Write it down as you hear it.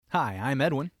Hi, I'm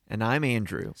Edwin. And I'm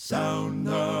Andrew. Sound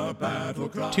the battle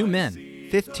cry. 2 men,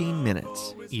 15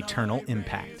 minutes. eternal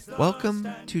impact. Welcome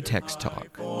to Text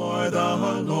Talk. For the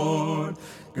Lord,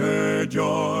 gird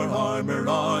your armor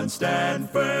on, stand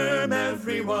firm,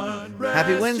 everyone.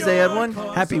 Happy Wednesday, Edwin.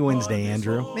 Happy Wednesday,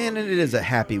 Andrew. Man, it is a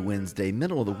happy Wednesday,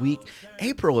 middle of the week.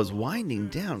 April is winding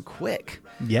down quick.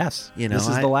 Yes, You know, this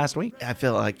is the last week. I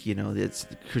feel like, it's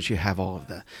because you have all of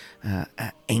the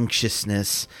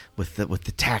anxiousness with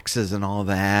the taxes and all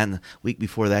that. And the week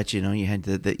before that, you had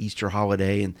the Easter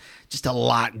holiday and just a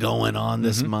lot going on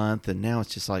this month. And now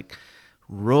it's just like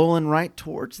rolling right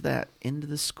towards that end of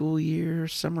the school year,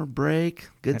 summer break,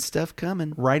 good stuff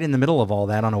coming. Right in the middle of all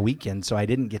that on a weekend, so I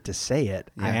didn't get to say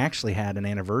it. Yeah. I actually had an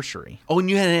anniversary. Oh, and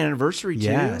you had an anniversary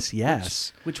too?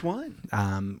 Yes. Which one?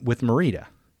 With Marita.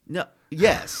 No.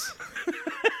 Yes.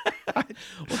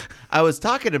 I was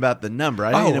talking about the number.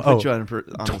 I didn't put you on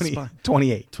the spot.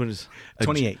 28.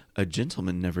 28. A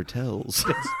gentleman never tells.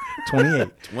 28.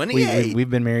 28. We've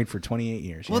been married for 28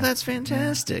 years. Well, yeah. that's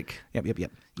fantastic. Yep.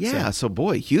 Yeah. So,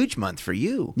 boy, huge month for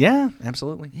you. Yeah,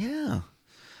 absolutely. Yeah.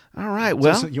 All right.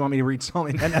 Well, So you want me to read Psalm?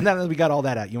 And now that we got all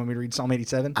that out, you want me to read Psalm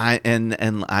 87?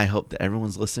 and I hope that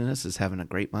everyone's listening to us is having a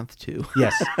great month too.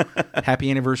 Yes. Happy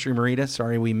anniversary, Marita.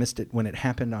 Sorry we missed it when it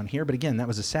happened on here. But again, that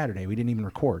was a Saturday. We didn't even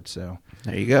record. So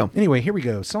There you go. anyway, here we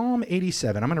go. Psalm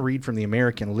 87. I'm going to read from the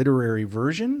American Literary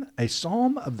Version, a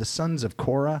psalm of the sons of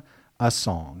Korah, a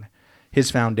song.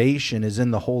 His foundation is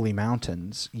in the holy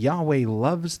mountains. Yahweh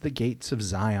loves the gates of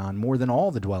Zion more than all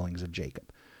the dwellings of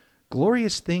Jacob.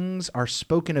 Glorious things are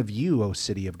spoken of you, O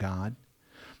city of God.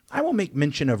 I will make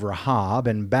mention of Rahab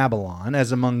and Babylon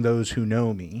as among those who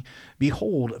know me.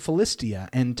 Behold, Philistia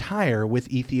and Tyre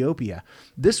with Ethiopia.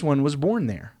 This one was born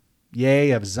there.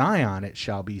 Yea, of Zion it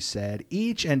shall be said,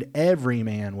 each and every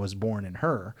man was born in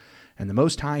her, and the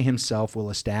Most High himself will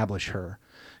establish her.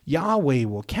 Yahweh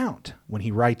will count when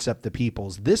he writes up the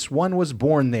peoples. This one was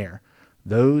born there.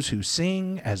 Those who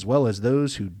sing as well as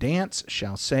those who dance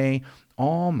shall say,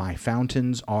 all my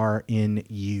fountains are in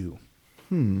you.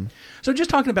 So just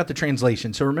talking about the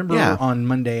translation. So remember on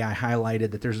Monday I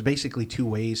highlighted that there's basically two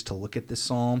ways to look at this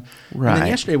psalm. Right. And then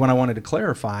yesterday what I wanted to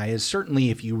clarify is certainly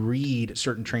if you read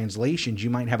certain translations, you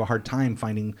might have a hard time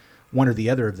finding one or the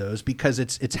other of those because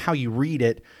it's how you read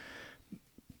it.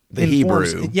 The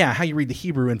Hebrew. Yeah, how you read the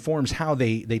Hebrew informs how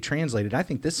they translate it. I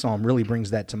think this psalm really brings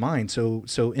that to mind. So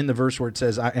in the verse where it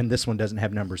says, and this one doesn't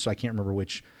have numbers, so I can't remember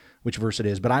which verse it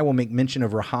is, but I will make mention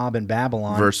of Rahab and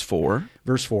Babylon. Verse 4.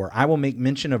 Verse 4. I will make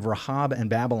mention of Rahab and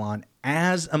Babylon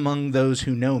as among those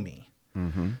who know me.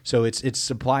 So it's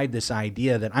supplied this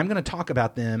idea that I'm going to talk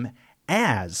about them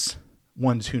as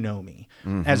ones who know me,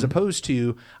 as opposed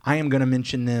to I am going to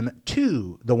mention them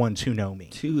to the ones who know me.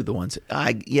 To the ones.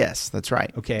 Yes, that's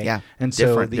right. Okay. Yeah. And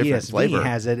so the different ESV flavor.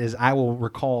 has it as I will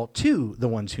recall to the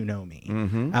ones who know me.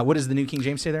 What does the New King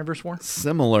James say there in verse 4?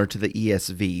 Similar to the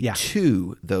ESV. Yeah.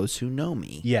 To those who know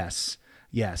me. Yes.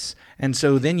 And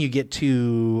so then you get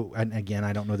to, and again,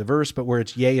 I don't know the verse, but where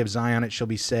it's, yea, of Zion it shall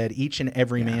be said, each and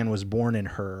every man was born in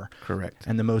her. Correct.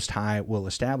 And the Most High will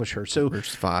establish her. So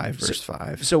Verse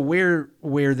 5. So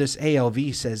where this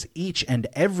ALV says each and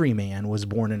every man was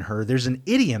born in her, there's an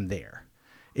idiom there.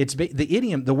 It's the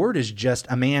idiom. The word is just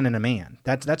a man and a man.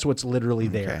 That's what's literally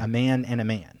there. Okay. A man and a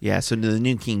man. Yeah, so the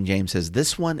New King James says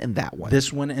this one and that one.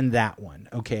 This one and that one.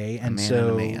 Okay, and man so and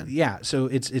a man. yeah, so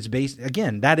it's based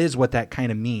again. That is what that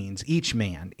kind of means. Each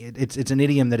man. It's an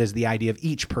idiom that is the idea of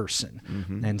each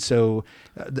person. And so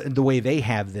the way they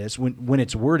have this, when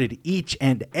it's worded, each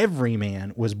and every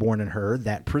man was born in her,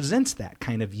 that presents that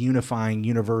kind of unifying,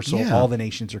 universal. Yeah. All the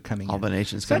nations are coming. All in. the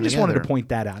nations So I coming just wanted to together. point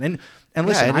that out. And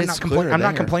listen, and I'm it's not clear I'm not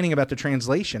there. complaining about the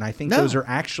translation. I think No. those are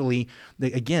actually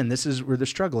again. This is where the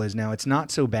struggle is now. It's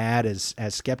not so bad as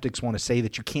skeptics want to say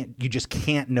that you just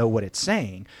can't know what it's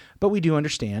saying. But we do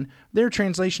understand there are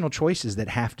translational choices that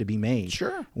have to be made.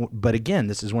 Sure. But again,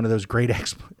 this is one of those great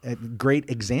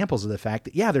examples of the fact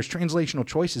that there's translational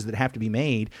choices that have to be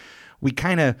made. We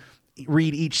kind of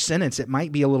read each sentence, it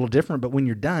might be a little different, but when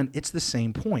you're done, it's the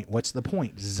same point. What's the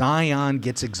point? Zion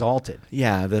gets exalted.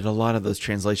 Yeah, that a lot of those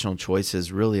translational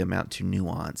choices really amount to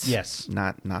nuance. Yes.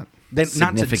 Not Not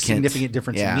significant. a significant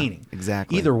difference in meaning.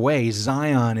 Exactly. Either way,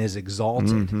 Zion is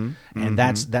exalted, and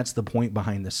that's the point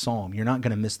behind the psalm. You're not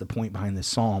going to miss the point behind the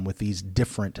psalm with these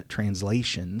different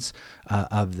translations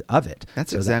of it.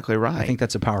 That's exactly right. I think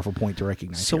that's a powerful point to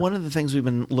recognize. So here. one of the things we've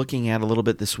been looking at a little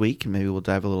bit this week, and maybe we'll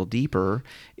dive a little deeper,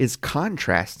 is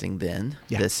contrasting then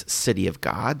this city of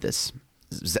God, this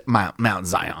Mount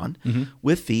Zion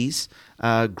with these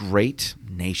great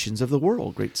nations of the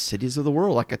world, great cities of the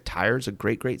world. Like Tyre is a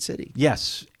great, great city.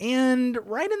 Yes. And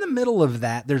right in the middle of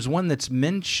that, there's one that's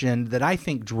mentioned that I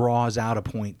think draws out a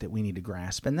point that we need to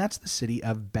grasp, and that's the city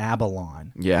of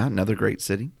Babylon. Yeah, another great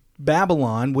city.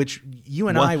 Babylon, which you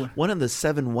and One of the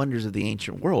 7 wonders of the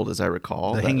ancient world, as I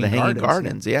recall. The Hanging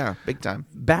Gardens. Yeah, big time.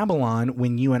 Babylon,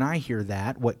 when you and I hear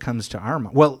that, what comes to our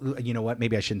mind? Well, you know what?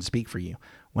 Maybe I shouldn't speak for you.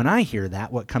 When I hear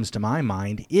that, what comes to my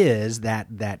mind is that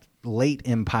late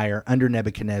empire under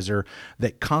Nebuchadnezzar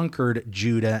that conquered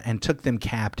Judah and took them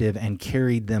captive and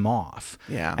carried them off.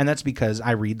 Yeah. And that's because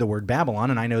I read the word Babylon,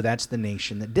 and I know that's the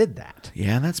nation that did that.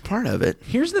 Yeah, that's part of it.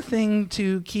 Here's the thing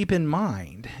to keep in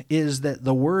mind is that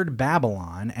the word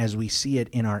Babylon, as we see it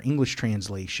in our English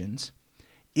translations,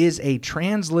 is a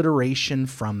transliteration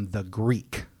from the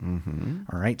Greek.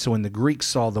 All right. So when the Greeks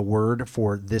saw the word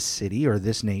for this city or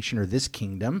this nation or this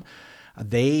kingdom,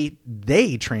 they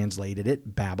translated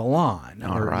it Babylon.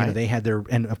 All right. They had their,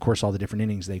 and of course all the different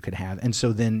endings they could have. And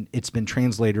so then it's been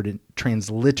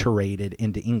transliterated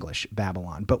into English,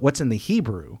 Babylon. But what's in the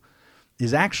Hebrew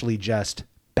is actually just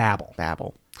Babel.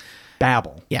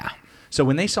 Babel. Yeah. So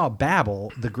when they saw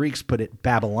Babel, the Greeks put it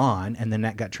Babylon, and then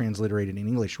that got transliterated in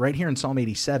English. Right here in Psalm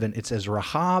 87, it says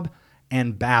Rahab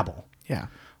and Babel. Yeah.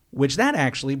 Which that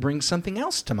actually brings something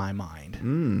else to my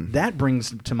mind. That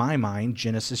brings to my mind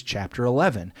Genesis chapter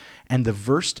 11 and the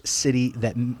first city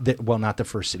that well, not the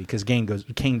first city, because Cain goes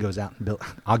out and build.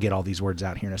 I'll get all these words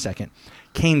out here in a second.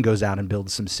 Cain goes out and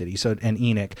builds some cities. So and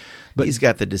Enoch, but he's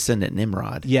got the descendant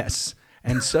Nimrod. Yes.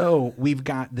 And so we've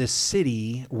got this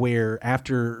city where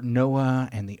after Noah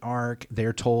and the ark,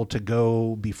 they're told to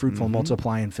go be fruitful and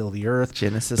multiply and fill the earth.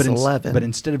 Genesis 11. But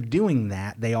instead of doing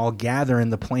that, they all gather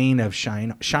in the plain of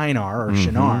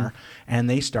Shinar, and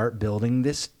they start building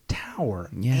this tower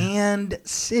and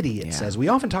city, it says. We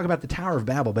often talk about the Tower of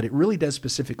Babel, but it really does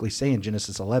specifically say in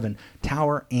Genesis 11,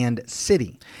 tower and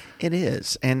city. It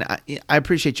is. And I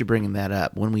appreciate you bringing that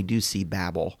up. When we do see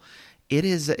Babel, it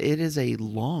is a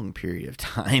long period of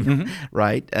time,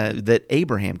 right? That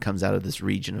Abraham comes out of this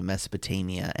region of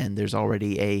Mesopotamia, and there's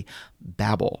already a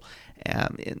Babel.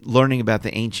 Learning about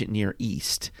the ancient Near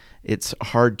East, it's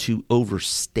hard to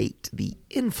overstate the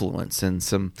influence and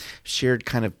some shared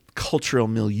kind of cultural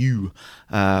milieu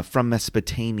from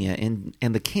Mesopotamia and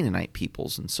the Canaanite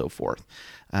peoples and so forth.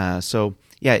 So,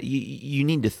 you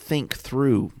need to think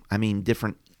through,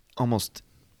 different almost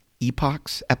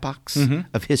epochs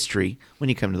of history when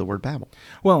you come to the word Babel.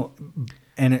 Well,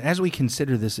 and as we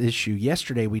consider this issue,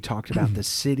 yesterday we talked about the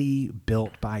city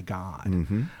built by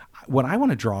God. What I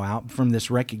want to draw out from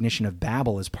this recognition of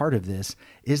Babel as part of this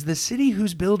is the city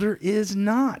whose builder is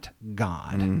not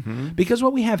God. Because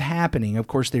what we have happening, of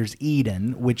course, there's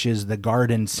Eden, which is the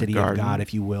garden city of God,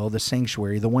 if you will, the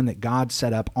sanctuary, the one that God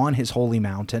set up on his holy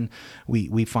mountain.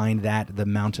 We find that the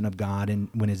mountain of God, and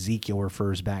when Ezekiel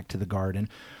refers back to the garden.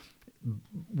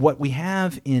 What we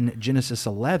have in Genesis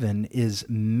 11 is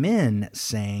men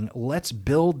saying, let's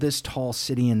build this tall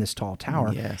city and this tall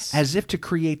tower as if to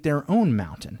create their own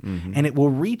mountain. And it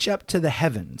will reach up to the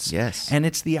heavens. And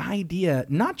it's the idea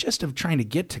not just of trying to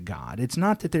get to God. It's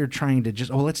not that they're trying to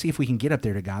just, let's see if we can get up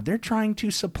there to God. They're trying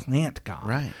to supplant God.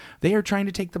 Right. They are trying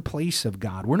to take the place of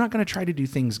God. We're not going to try to do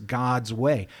things God's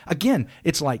way. Again,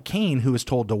 it's like Cain, who was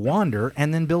told to wander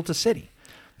and then built a city.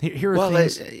 Here are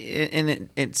things.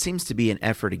 It seems to be an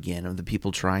effort again of the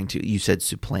people trying to, you said,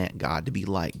 supplant God, to be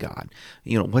like God.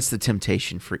 What's the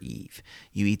temptation for Eve?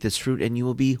 You eat this fruit and you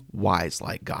will be wise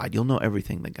like God. You'll know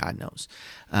everything that God knows.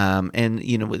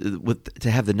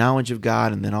 To have the knowledge of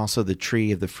God and then also the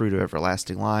tree of the fruit of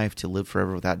everlasting life, to live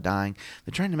forever without dying,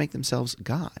 they're trying to make themselves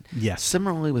God. Yes.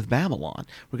 Similarly with Babylon,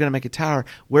 we're going to make a tower.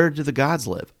 Where do the gods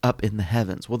live? Up in the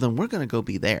heavens. Well, then we're going to go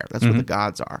be there. That's where the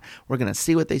gods are. We're going to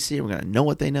see what they see. We're going to know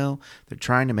what they know. They're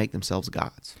trying to make themselves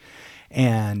gods.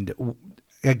 And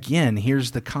again,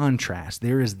 here's the contrast.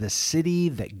 There is the city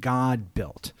that God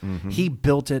built. He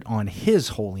built it on his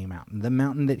holy mountain, the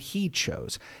mountain that he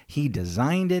chose. He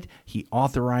designed it. He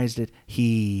authorized it.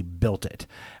 He built it.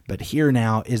 But here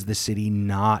now is the city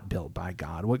not built by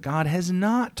God, what God has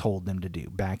not told them to do.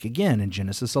 Back again in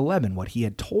Genesis 11, what he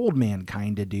had told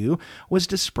mankind to do was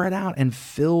to spread out and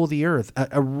fill the earth,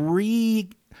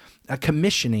 a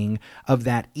commissioning of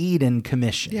that Eden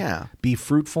commission. Be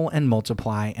fruitful and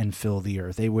multiply and fill the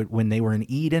earth. When they were in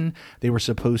Eden, they were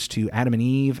supposed to, Adam and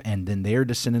Eve, and then their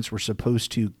descendants were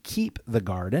supposed to keep the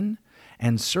garden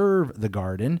and serve the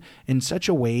garden in such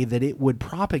a way that it would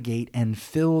propagate and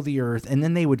fill the earth, and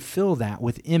then they would fill that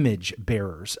with image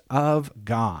bearers of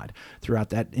God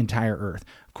throughout that entire earth.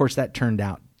 Of course, that turned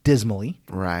out dismally.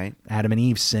 Right. Adam and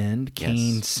Eve sinned. Yes.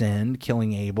 Cain sinned,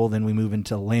 killing Abel. Then we move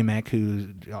into Lamech, who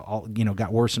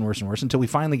got worse and worse and worse until we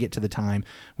finally get to the time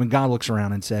when God looks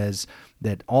around and says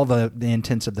that all the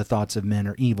intents of the thoughts of men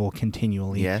are evil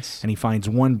continually. Yes. And he finds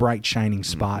one bright shining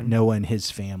spot, Noah and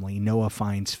his family. Noah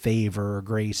finds favor or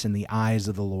grace in the eyes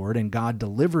of the Lord, and God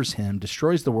delivers him,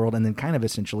 destroys the world, and then kind of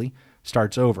essentially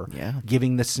starts over,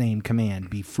 giving the same command: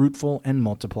 be fruitful and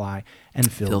multiply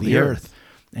and fill the earth.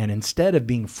 And instead of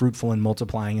being fruitful and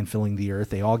multiplying and filling the earth,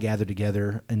 they all gathered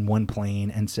together in one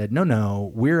plane and said, no,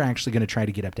 we're actually going to try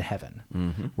to get up to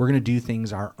heaven. We're going to do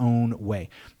things our own way.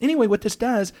 Anyway, what this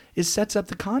does is sets up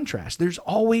the contrast. There's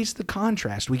always the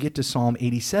contrast. We get to Psalm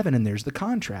 87, and there's the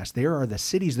contrast. There are the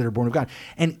cities that are born of God.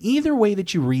 And either way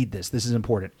that you read this is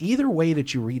important. Either way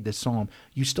that you read this psalm,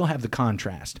 you still have the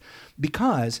contrast.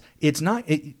 Because it's not,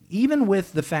 even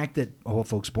with the fact that,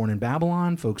 folks born in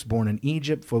Babylon, folks born in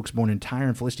Egypt, folks born in Tyre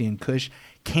and Philistine Cush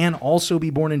can also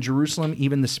be born in Jerusalem,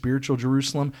 even the spiritual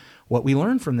Jerusalem. What we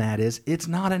learn from that is it's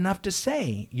not enough to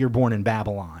say you're born in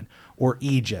Babylon or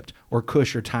Egypt or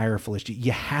Cush or Tyre or Philistia.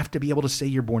 You have to be able to say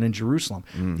you're born in Jerusalem,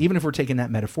 even if we're taking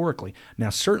that metaphorically. Now,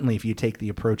 certainly if you take the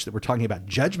approach that we're talking about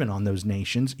judgment on those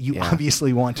nations, you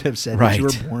obviously want to have said that you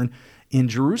were born in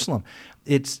Jerusalem.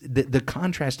 It's the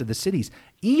contrast of the cities.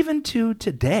 Even to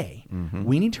today,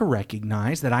 we need to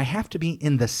recognize that I have to be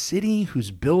in the city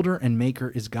whose builder and maker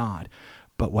is God.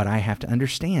 But what I have to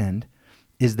understand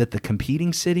is that the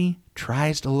competing city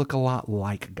tries to look a lot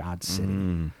like God's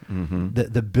city.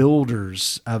 The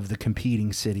builders of the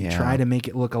competing city try to make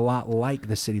it look a lot like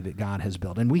the city that God has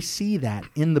built. And we see that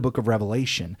in the book of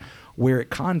Revelation, where it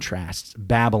contrasts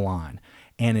Babylon,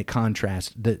 and it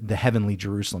contrasts the heavenly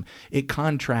Jerusalem. It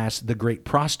contrasts the great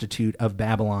prostitute of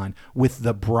Babylon with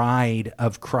the bride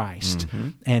of Christ.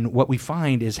 And what we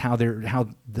find is how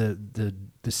the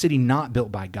city not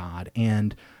built by God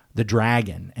and the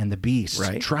dragon and the beast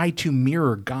try to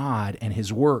mirror God and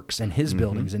his works and his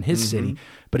buildings and his city,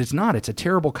 but it's not. It's a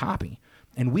terrible copy.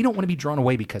 And we don't want to be drawn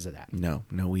away because of that. No,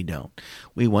 we don't.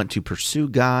 We want to pursue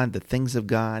God, the things of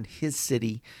God, his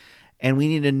city, and we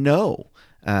need to know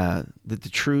that the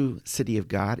true city of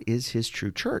God is his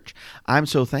true church. I'm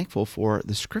so thankful for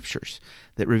the scriptures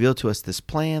that reveal to us this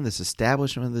plan, this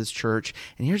establishment of this church,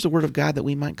 and here's the word of God that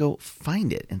we might go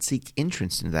find it and seek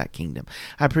entrance into that kingdom.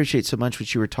 I appreciate so much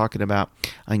what you were talking about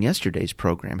on yesterday's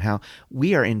program, how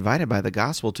we are invited by the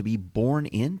gospel to be born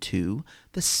into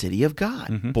the city of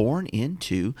God, born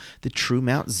into the true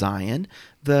Mount Zion,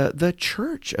 the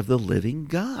church of the living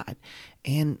God.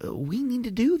 And we need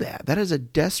to do that. That is a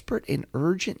desperate and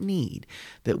urgent need,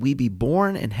 that we be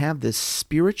born and have this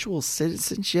spiritual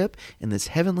citizenship in this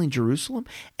heavenly Jerusalem,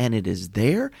 and it is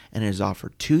there, and it is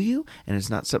offered to you, and it's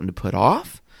not something to put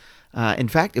off. In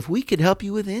fact, if we could help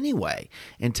you with any way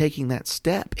in taking that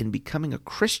step in becoming a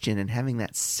Christian and having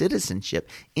that citizenship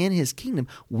in his kingdom,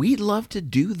 we'd love to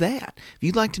do that. If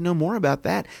you'd like to know more about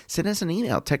that, send us an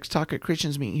email,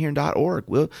 texttalk@christiansmeetinghere.org.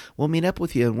 We'll meet up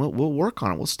with you and we'll work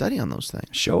on it. We'll study on those things.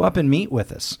 Show up and meet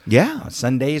with us. Yeah.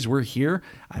 Sundays we're here.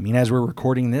 As we're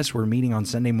recording this, we're meeting on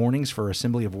Sunday mornings for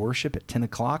Assembly of Worship at 10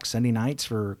 o'clock, Sunday nights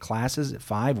for classes at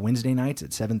 5, Wednesday nights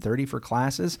at 7:30 for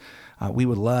classes. We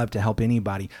would love to help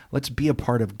anybody. Let's be a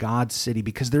part of God's city,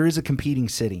 because there is a competing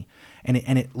city, and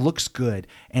it looks good,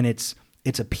 and it's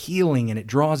appealing, and it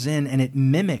draws in, and it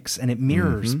mimics, and it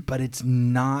mirrors, but it's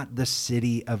not the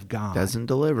city of God. Doesn't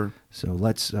deliver. So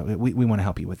let's we want to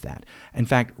help you with that. In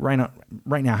fact, right now,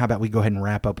 how about we go ahead and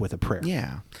wrap up with a prayer?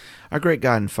 Yeah. Our great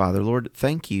God and Father, Lord,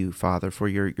 thank you, Father, for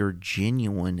your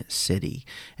genuine city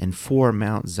and for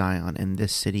Mount Zion and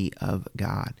this city of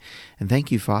God. And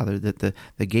thank you, Father, that the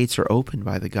gates are opened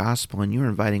by the gospel, and you're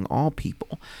inviting all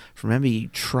people from every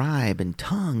tribe and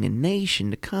tongue and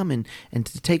nation to come and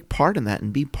to take part in that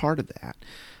and be part of that.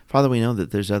 Father, we know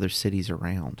that there's other cities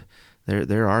around.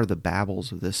 There are the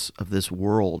Babels of this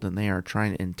world, and they are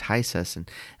trying to entice us and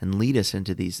lead us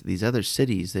into these other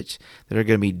cities that are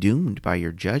going to be doomed by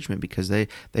your judgment, because they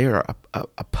are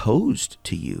opposed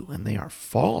to you, and they are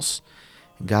false.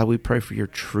 And God, we pray for your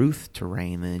truth to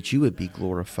reign, and that you would be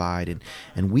glorified,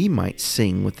 and we might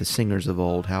sing with the singers of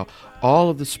old, how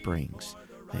all of the springs,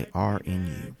 they are in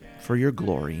you. For your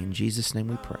glory, in Jesus' name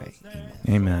we pray. Amen.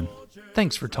 Amen.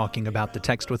 Thanks for talking about the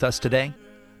text with us today.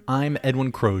 I'm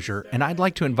Edwin Crozier, and I'd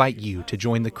like to invite you to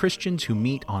join the Christians who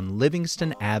meet on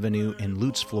Livingston Avenue in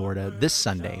Lutz, Florida this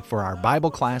Sunday for our Bible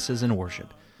classes and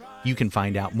worship. You can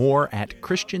find out more at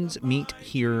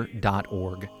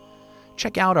christiansmeethere.org.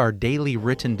 Check out our daily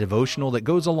written devotional that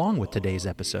goes along with today's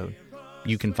episode.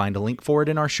 You can find a link for it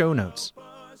in our show notes.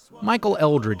 Michael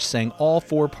Eldridge sang all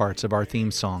 4 parts of our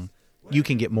theme song. You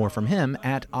can get more from him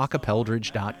at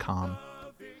acapeldridge.com.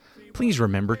 Please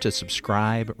remember to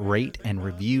subscribe, rate, and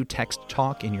review Text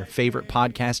Talk in your favorite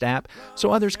podcast app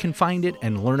so others can find it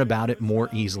and learn about it more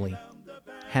easily.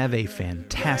 Have a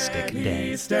fantastic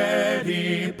day.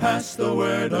 Steady, pass the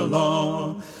word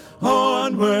along.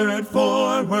 Onward,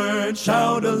 forward,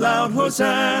 shout aloud,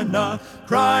 Hosanna.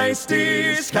 Christ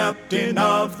is captain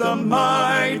of the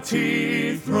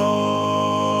mighty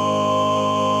throne.